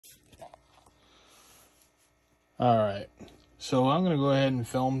Alright, so I'm going to go ahead and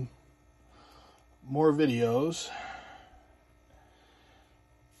film more videos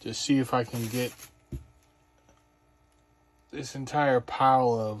to see if I can get this entire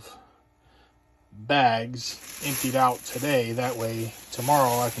pile of bags emptied out today. That way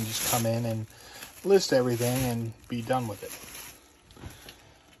tomorrow I can just come in and list everything and be done with it,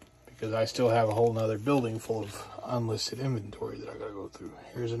 because I still have a whole nother building full of unlisted inventory that I gotta go through.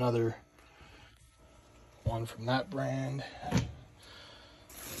 Here's another one from that brand.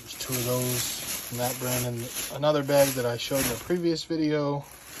 There's two of those from that brand, and another bag that I showed in the previous video.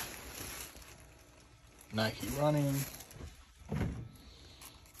 Nike running. I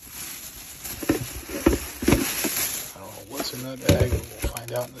don't know what's in that bag, but we'll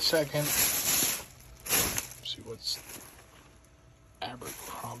find out in a second. Let's see what's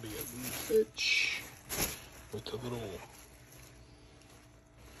Abercrombie and Fitch with the little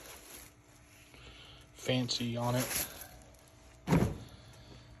fancy on it.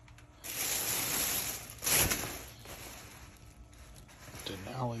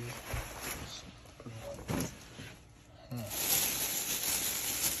 Denali.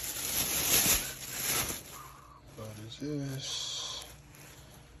 What is this?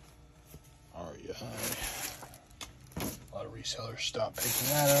 REI. A lot of resellers stopped picking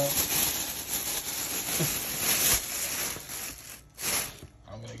that up.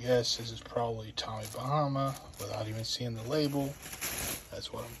 I'm gonna guess this is probably Tommy Bahama without even seeing the label.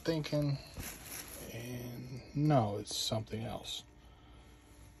 That's what I'm thinking. And no, it's something else.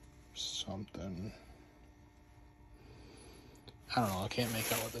 Something. I don't know. I can't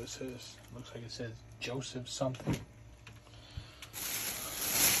make out what this is. Looks like it says Joseph something.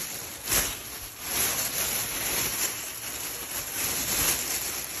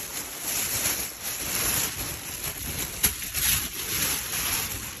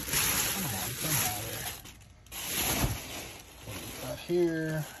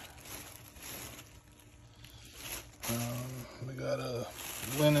 Here we got a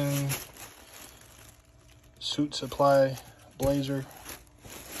linen suit supply blazer,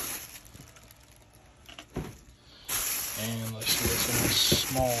 and let's see what's in this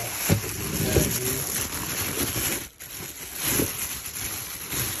small bag here.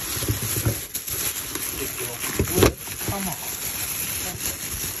 If it'll flip, come on.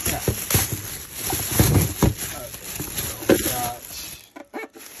 Yeah.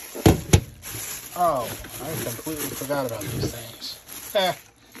 Oh, I completely forgot about these things.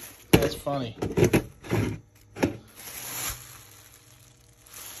 That's funny.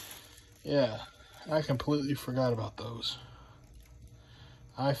 Yeah, I completely forgot about those.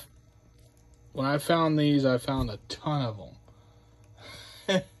 When I found these, I found a ton of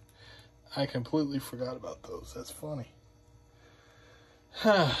them. I completely forgot about those. That's funny.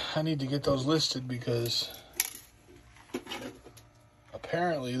 I need to get those listed because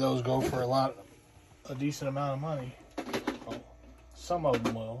apparently those go for a decent amount of money. Well, some of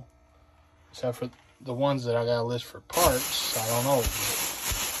them will, except for the ones that I gotta list for parts. I don't know, but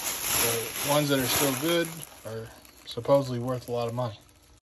the ones that are still good are supposedly worth a lot of money.